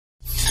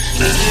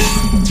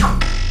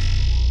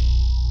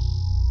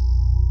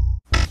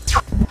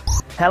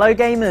Hello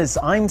gamers,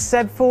 I'm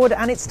Seb Ford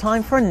and it's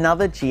time for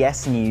another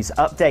GS News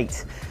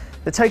update.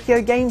 The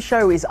Tokyo Game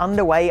Show is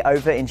underway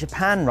over in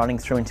Japan, running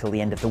through until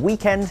the end of the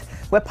weekend,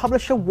 where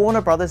publisher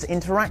Warner Bros.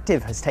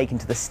 Interactive has taken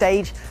to the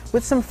stage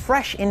with some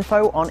fresh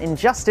info on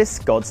Injustice: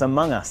 Gods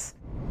Among Us.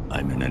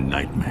 I'm in a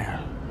nightmare.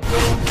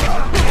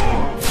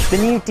 The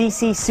new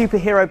DC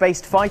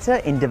superhero-based fighter,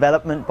 in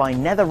development by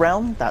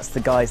NetherRealm, that's the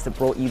guys that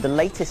brought you the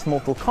latest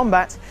Mortal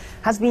Kombat,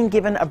 has been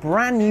given a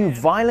brand new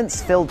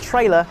violence-filled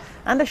trailer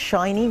and a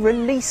shiny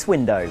release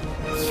window.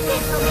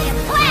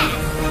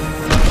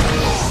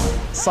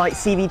 Site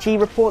CVG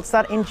reports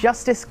that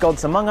Injustice: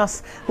 Gods Among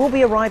Us will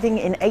be arriving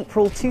in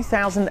April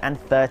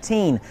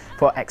 2013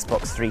 for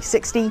Xbox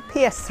 360,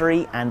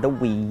 PS3 and the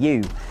Wii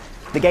U.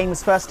 The game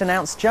was first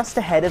announced just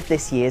ahead of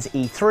this year's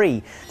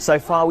E3. So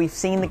far we've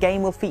seen the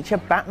game will feature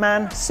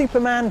Batman,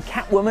 Superman,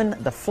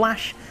 Catwoman, The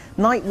Flash,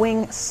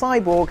 Nightwing,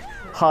 Cyborg,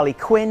 Harley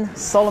Quinn,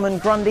 Solomon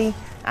Grundy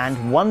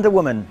and Wonder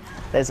Woman.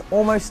 There's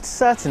almost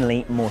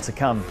certainly more to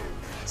come.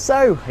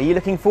 So, are you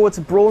looking forward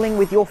to brawling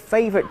with your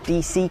favourite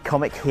DC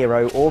comic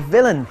hero or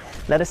villain?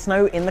 Let us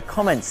know in the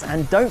comments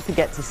and don't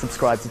forget to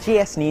subscribe to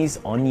GS News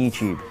on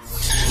YouTube.